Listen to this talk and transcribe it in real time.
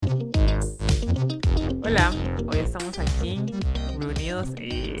Hola, hoy estamos aquí reunidos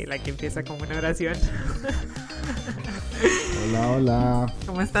y la que empieza con una oración. Hola, hola.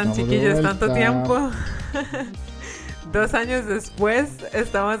 ¿Cómo están, Estamos chiquillos? de ¿Tanto vuelta. tiempo? 2 años después,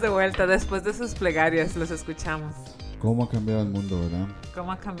 estamos de vuelta. Después de sus plegarias, los escuchamos. ¿Cómo ha cambiado el mundo, verdad?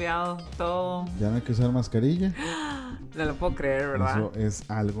 ¿Cómo ha cambiado todo? ¿Ya no hay que usar mascarilla? No lo puedo creer, ¿verdad? Eso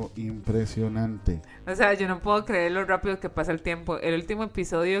es algo impresionante. O sea, yo no puedo creer lo rápido que pasa el tiempo. El último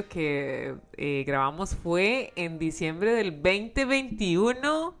episodio que grabamos fue en diciembre del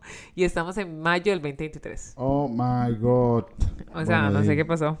 2021 y estamos en mayo del 2023. Oh my God. O sea, no sé qué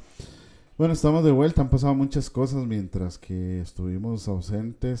pasó. Bueno, estamos de vuelta. Han pasado muchas cosas mientras que estuvimos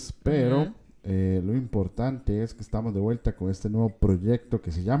ausentes, pero lo importante es que estamos de vuelta con este nuevo proyecto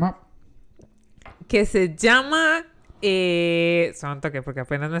que se llama... Solo un toque, porque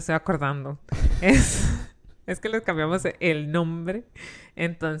apenas me estoy acordando. Es que les cambiamos el nombre.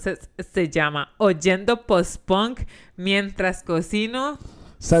 Entonces se llama Oyendo Post-Punk mientras cocino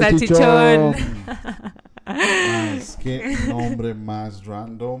salchichón. Es que nombre más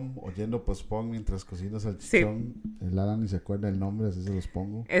random. Oyendo post-punk mientras cocino salchichón. Sí. El Alan ni se acuerda el nombre, así se los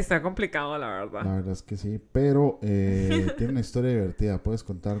pongo. Está complicado, la verdad. La verdad es que sí, pero tiene una historia divertida. ¿Puedes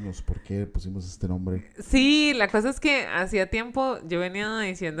contarnos por qué pusimos este nombre? Sí, la cosa es que hacía tiempo yo venía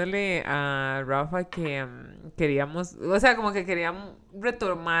diciéndole a Rafa que queríamos, o sea, como que queríamos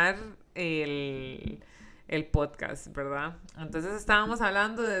retomar el podcast, ¿verdad? Entonces estábamos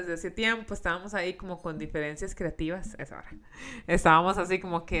hablando desde hace tiempo, estábamos ahí como con diferencias creativas, es ahora. Estábamos así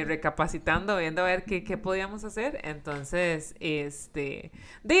como que recapacitando, viendo a ver qué podíamos hacer. Entonces,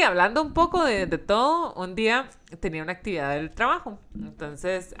 hablando un poco de todo, un día tenía una actividad del trabajo.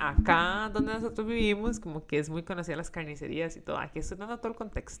 Entonces, acá donde nosotros vivimos, como que es muy conocida las carnicerías y todo, aquí estoy dando todo el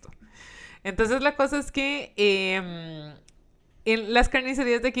contexto. Entonces, la cosa es que... las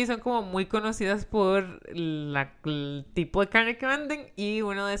carnicerías de aquí son como muy conocidas por el tipo de carne que venden y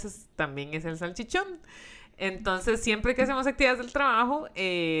uno de esos también es el salchichón. Entonces, siempre que hacemos actividades del trabajo,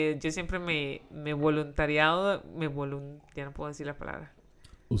 yo siempre me voluntariado, ya no puedo decir la palabra.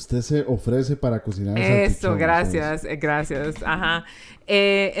 Usted se ofrece para cocinar el Eso, salchichón. gracias, ajá.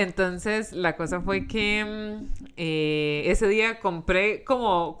 Entonces, la cosa fue que ese día compré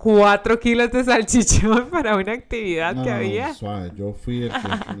como 4 kilos de salchichón para una actividad que había. No, suave, yo fui el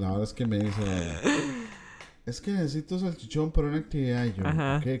que, la verdad es que me dice, es que necesito salchichón para una actividad, y yo,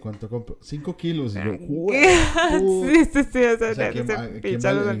 ok, ¿cuánto compro? 5 kilos, y yo, sí, o sea, ¿a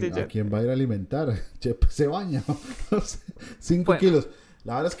quién va a ir a alimentar? Se baña, 5 kilos.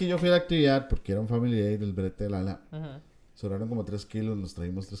 La verdad es que yo fui a la actividad porque era un family day del brete de Lala. Sobraron como 3 kilos, nos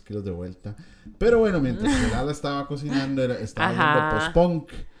traímos 3 kilos de vuelta. Pero bueno, mientras que Lala estaba cocinando, estaba viendo post-punk.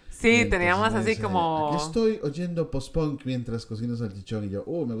 Sí, teníamos así dice, como... Aquí estoy oyendo post-punk mientras cocino salchichón. Y yo,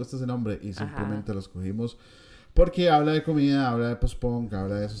 me gusta ese nombre. Y simplemente lo escogimos porque habla de comida, habla de post-punk,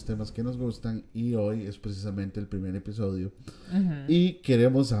 habla de esos temas que nos gustan. Y hoy es precisamente el primer episodio. Y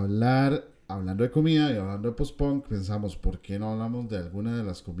queremos hablando de comida y hablando de post-punk, pensamos, ¿por qué no hablamos de alguna de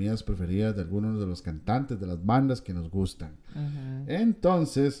las comidas preferidas de algunos de los cantantes, de las bandas que nos gustan?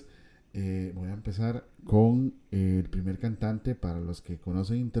 Entonces, voy a empezar con el primer cantante. Para los que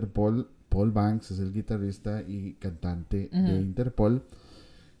conocen Interpol, Paul Banks es el guitarrista y cantante de Interpol.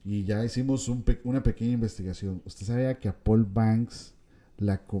 Y ya hicimos una pequeña investigación. ¿Usted sabía que a Paul Banks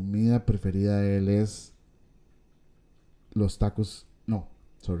la comida preferida de él es los tacos? No,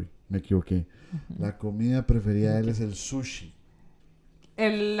 sorry. Me equivoqué. La comida preferida de él es el sushi.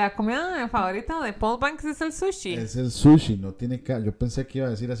 ¿La comida favorita de Paul Banks es el sushi? Es el sushi, no tiene... Yo pensé que iba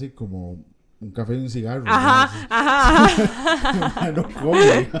a decir así como un café y un cigarro. Ajá. No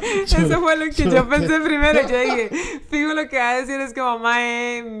come. Eso fue lo que yo pensé primero. Yo dije, fijo, lo que va a decir es que mamá,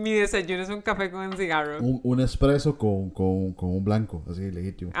 mi desayuno es un café con un cigarro. Un espresso con un blanco, así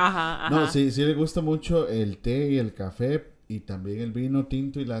legítimo. Ajá. No, sí le gusta mucho el té y el café. Y también el vino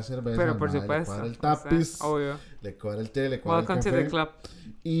tinto y la cerveza. Pero por supuesto. Le cuadra el tapiz, obvio. le cuadra el té, le cuadra Welcome el café. to the club.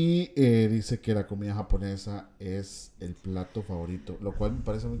 Y dice que la comida japonesa es el plato favorito. Lo cual me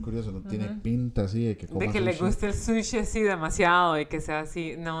parece muy curioso. No tiene pinta así de que coma de que sushi. le guste el sushi así demasiado y que sea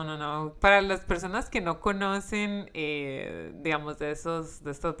así. No. Para las personas que no conocen, digamos, de estas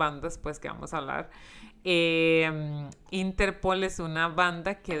bandas, pues, que vamos a hablar. Interpol es una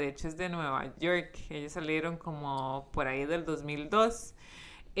banda que de hecho es de Nueva York. Ellos salieron como por ahí del 2002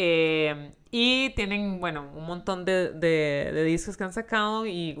 y tienen, bueno, un montón de discos que han sacado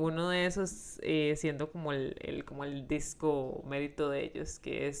y uno de esos siendo como el disco mérito de ellos,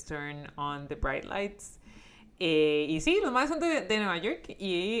 que es Turn on the Bright Lights. Y sí, los más son de Nueva York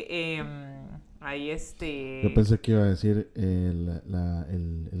y Ahí Yo pensé que iba a decir el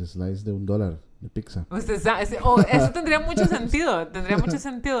slice de $1 de pizza. Usted sabe, eso tendría mucho sentido,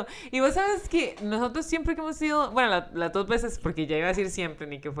 Y vos sabes que nosotros siempre que hemos ido, bueno, las 2 veces, porque ya iba a decir siempre,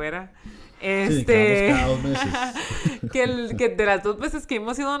 ni que fuera, Sí, cada 2 meses. que de las 2 veces que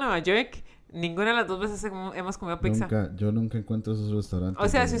hemos ido a Nueva York, ninguna de las 2 veces hemos comido pizza. Yo nunca encuentro esos restaurantes. O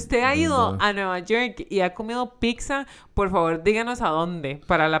sea, si usted ha ido a Nueva York y ha comido pizza, por favor, díganos a dónde.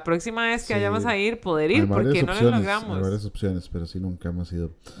 Para la próxima vez que vayamos a ir, poder ir, porque no lo logramos. Hay varias opciones, pero sí nunca hemos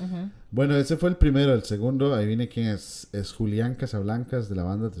ido. Bueno, ese fue el primero. El segundo, ahí viene quién es. Es Julián Casablancas, de la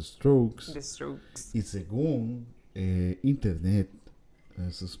banda The Strokes. Y según internet,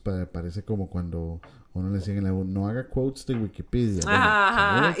 eso parece como cuando uno le decía no haga quotes de Wikipedia.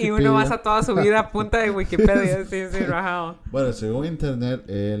 Ajá, y uno basa toda su vida a punta de Wikipedia. sí, rajado. Bueno, según internet,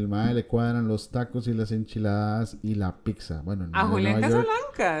 el mae le cuadran los tacos y las enchiladas y la pizza. Bueno, a Julián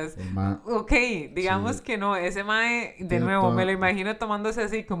Casablancas. Ok, digamos que no, ese mae, de nuevo, me lo imagino tomándose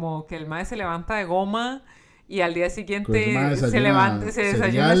así como que el mae se levanta de goma y al día siguiente se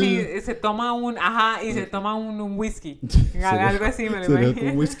desayuna así, se toma se toma un whisky. Algo así me lo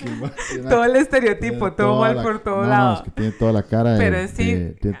imagino. Whisky, todo el estereotipo, todo mal por todo lado. No, es que tiene toda la cara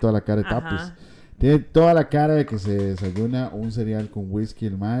tiene toda la cara de tapis. Tiene toda la cara de que se desayuna un cereal con whisky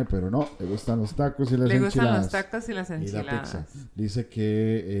el mae, pero no, le gustan los tacos y las enchiladas. Le gustan los tacos y las enchiladas. Y la pizza. Dice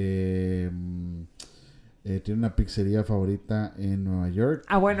que tiene una pizzería favorita en Nueva York.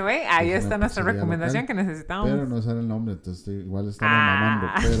 Bueno, ahí está nuestra recomendación local, que necesitamos. Pero no sale el nombre, entonces igual estamos mamando,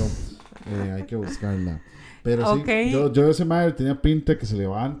 pero hay que buscarla. Pero sí, yo ese madre tenía pinta que se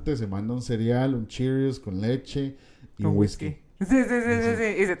levante, se manda un cereal, un Cheerios con leche y un whisky. Sí.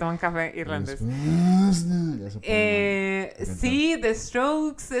 Y se toman café irlandés. Sí, The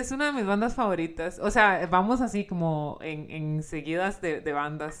Strokes es una de mis bandas favoritas. O sea, vamos así como en seguidas de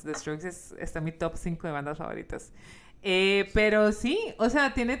bandas. The Strokes está en mi top 5 de bandas favoritas. Pero sí, o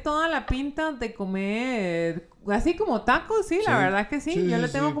sea, tiene toda la pinta de comer así como tacos, sí, la verdad que sí. Yo le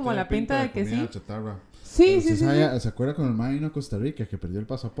tengo como la pinta de que sí. Chatarra. Sí. ¿Se acuerda cuando el mae vino a Costa Rica que perdió el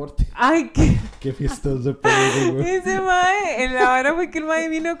pasaporte? Ay, qué fiestón se perdió, güey. Ese mae, en la hora fue que el mae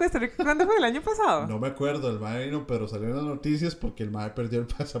vino a Costa Rica. ¿Cuándo fue? ¿El año pasado? No me acuerdo, el mae vino, pero salió en las noticias porque el mae perdió el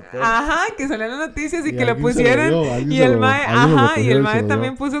pasaporte. Ajá, que salió en las noticias y que lo pusieron. Y el mae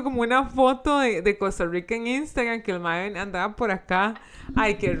también puso como una foto de Costa Rica en Instagram, que el mae andaba por acá.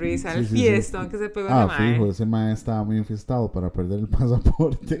 Ay, qué risa, el fiestón que se pegó ese mae. Fijo, ese mae estaba muy enfiestado para perder el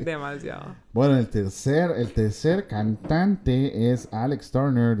pasaporte. Demasiado. Bueno, el tercer cantante es Alex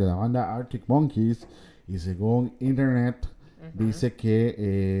Turner, de la banda Arctic Monkeys, y según internet dice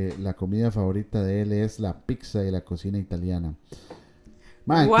que la comida favorita de él es la pizza y la cocina italiana.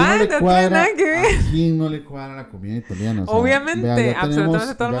 Man, ¿a quién no le cuadra la comida italiana? O sea, obviamente,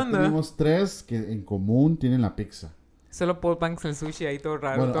 absolutamente todo el mundo. Tenemos 3 que en común tienen la pizza. Solo Paul Banks el sushi ahí todo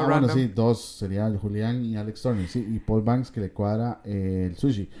raro. Bueno, bueno, sí, 2 sería Julián y Alex Turner, sí, y Paul Banks que le cuadra el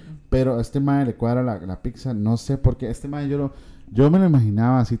sushi. Pero a este mae le cuadra la pizza, no sé por qué. Este mae yo me lo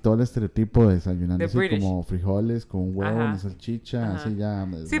imaginaba así, todo el estereotipo de desayunando así como frijoles con huevo, una salchicha, así ya.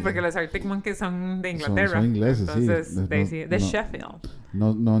 Sí, porque los Arctic Monkeys son de Inglaterra. Son ingleses, entonces, sí. De Sheffield.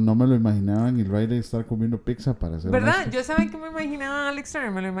 No me lo imaginaba en el ride de estar comiendo pizza para hacer. ¿Verdad? Yo saben que me imaginaba a Alex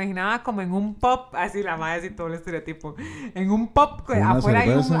Turner, me lo imaginaba como en un pub, así la madre, así todo el estereotipo. En un pub, afuera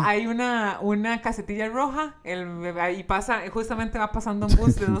hay una casetilla roja, ahí pasa, justamente va pasando un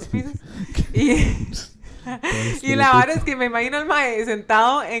bus de 2 pisos. Y la verdad es que me imagino al mae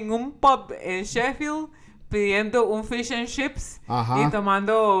sentado en un pub en Sheffield pidiendo un fish and chips y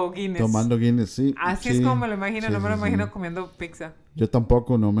tomando Guinness. Sí. Así es como me lo imagino, no me lo imagino comiendo pizza. Yo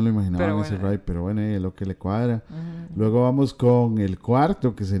tampoco no me lo imaginaba en ese ride, pero bueno, es lo que le cuadra. Luego vamos con el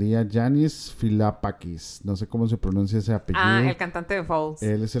cuarto, que sería Yanis Filapakis. No sé cómo se pronuncia ese apellido. El cantante de Falls.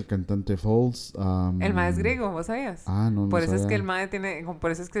 Él es el cantante de Falls. El mae es griego, ¿vos sabías? No por eso sabía. Es que el mae tiene...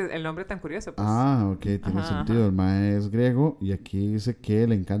 Por eso es que el nombre es tan curioso, pues. Ok, tiene sentido. El mae es griego y aquí dice que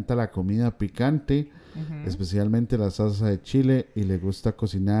le encanta la comida picante, especialmente la salsa de chile, y le gusta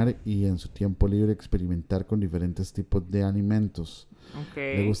cocinar y en su tiempo libre experimentar con diferentes tipos de alimentos.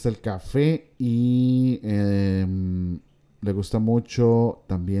 Le gusta el café y le gusta mucho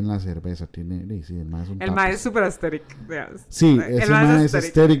también la cerveza. El mae es súper aesthetic. Sí, ese mae es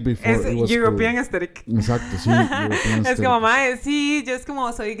aesthetic before it was European cool. Aesthetic. Exacto, sí. Es como mae, sí, yo es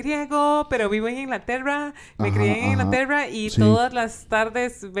como soy griego, pero vivo en Inglaterra. Me crié en Inglaterra y todas las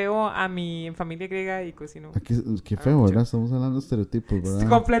tardes veo a mi familia griega y cocino. Qué feo, ¿verdad? Estamos hablando de estereotipos, ¿verdad?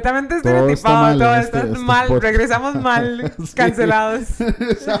 Completamente estereotipado. Todo está mal. Regresamos mal. Cancelados.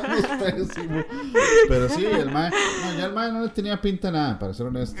 Regresamos pésimo. Pero sí, el mae mae no le tenía pinta nada, para ser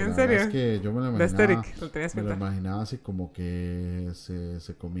honesto. ¿En serio? Es que yo me lo imaginaba. imaginaba así como que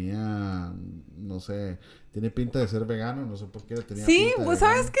se comía, no sé, tiene pinta de ser vegano, no sé por qué le tenía sí, pinta vos de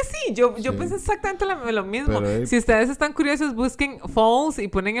sabes vegano. que sí. Yo pensé exactamente lo mismo. Pero, si ustedes están curiosos, busquen Falls y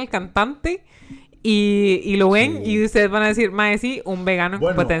ponen el cantante y lo ven y ustedes van a decir, mae, sí, un vegano en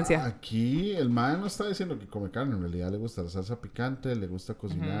competencia. Aquí el mae no está diciendo que come carne, en realidad le gusta la salsa picante, le gusta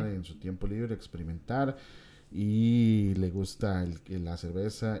cocinar en su tiempo libre, experimentar y le gusta la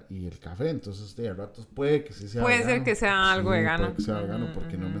cerveza y el café. Entonces, a ratos puede que sí sea Puede vegano. ser que sea algo vegano. Puede que sea vegano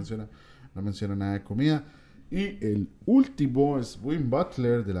porque no menciona nada de comida. Y el último es Wim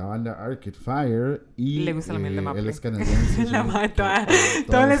Butler de la banda Arcade Fire. Y le gusta la miel de maple. Él es canadiense. La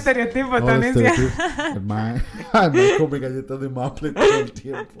todo el estereotipo. El mae come galletas de maple todo el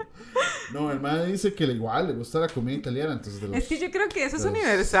tiempo. No, el mae dice que igual le gusta la comida italiana. Entonces es que yo creo que eso es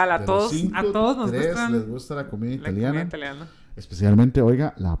universal. A todos nos gusta. Les gusta la comida italiana. Especialmente,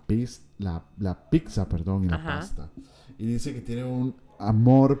 oiga, la pizza, y la pasta. Y dice que tiene un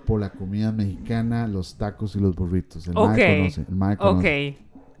amor por la comida mexicana, los tacos y los burritos. El mae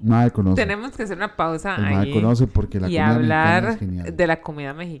conoce. Tenemos que hacer una pausa el ahí. mae conoce porque la y comida hablar mexicana es genial. de la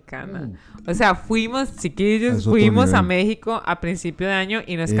comida mexicana. O sea, chiquillos, fuimos a México a principio de año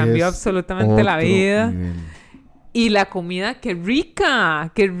y nos cambió absolutamente la vida. Nivel. Y la comida, qué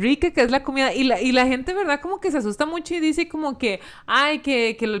rica que es la comida. Y la gente, ¿verdad? Como que se asusta mucho y dice como que, ay,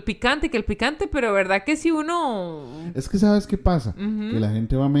 que el picante, pero ¿verdad que si uno... Es que ¿sabes qué pasa? Que la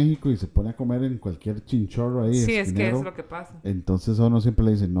gente va a México y se pone a comer en cualquier chinchorro ahí. Sí, es que es lo que pasa. Entonces a uno siempre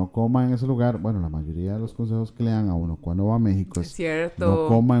le dice, no coma en ese lugar. Bueno, la mayoría de los consejos que le dan a uno cuando va a México es cierto. No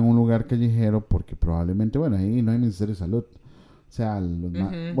coma en un lugar callejero porque probablemente, bueno, ahí no hay Ministerio de Salud. O sea,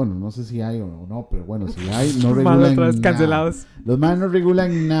 bueno, no sé si hay o no, pero bueno, si hay, no regulan nada. Los más no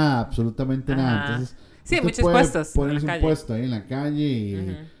regulan nada, absolutamente nada. Entonces, sí, hay muchos puestos ponerse un puesto ahí en la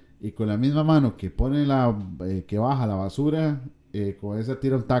calle y con la misma mano que pone que baja la basura, con esa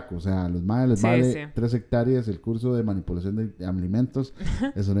tira un taco. O sea, los más les vale 3 hectáreas el curso de manipulación de alimentos.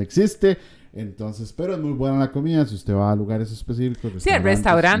 Eso no existe. Entonces, pero es muy buena la comida si usted va a lugares específicos. Sí,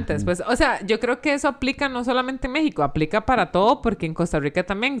 restaurantes. Pues, o sea, yo creo que eso aplica no solamente en México, aplica para todo, porque en Costa Rica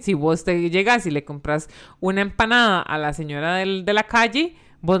también, si vos te llegas y le compras una empanada a la señora de la calle,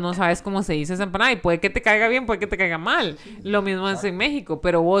 vos no sabes cómo se hizo esa empanada y puede que te caiga bien, puede que te caiga mal. Lo mismo es en México,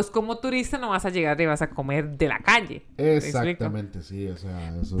 pero vos como turista no vas a llegar y vas a comer de la calle. Exactamente, sí, o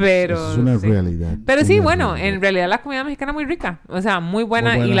sea, eso es una realidad. Pero sí, bueno, en realidad la comida mexicana es muy rica, o sea, muy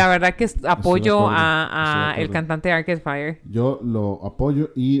buena y la verdad que apoyo a el cantante Arcade Fire. Yo lo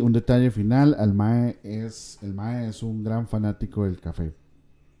apoyo y un detalle final, el mae es un gran fanático del café.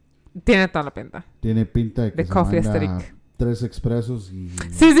 Tiene toda la pinta. Tiene pinta de que se coffee manda aesthetic. 3 expresos y...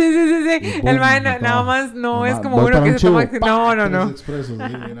 Sí. El mae nada más no es como uno que se toma... No. 3 expresos,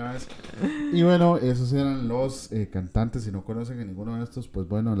 una vez. Y bueno, esos eran los cantantes. Si no conocen a ninguno de estos, pues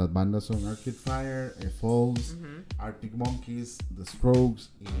bueno, las bandas son Arcade Fire, Falls, Arctic Monkeys, The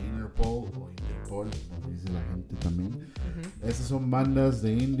Strokes y Interpol, o Interpol, como dice la gente también. Esas son bandas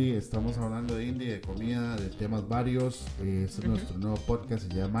de indie. Estamos hablando de indie, de comida, de temas varios. Este es nuestro nuevo podcast,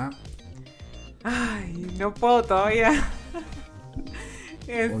 se llama... Ay, no puedo todavía.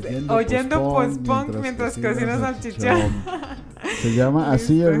 Oyendo post-punk mientras cocinas salchichón. Se llama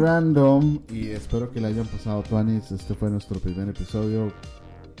Así es Random. Y espero que le hayan pasado tuanis. Este fue nuestro primer episodio.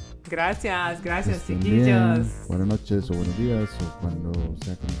 Gracias, chiquillos. Buenas noches o buenos días o cuando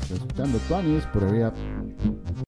sea que nos esté escuchando tuanis por ahí.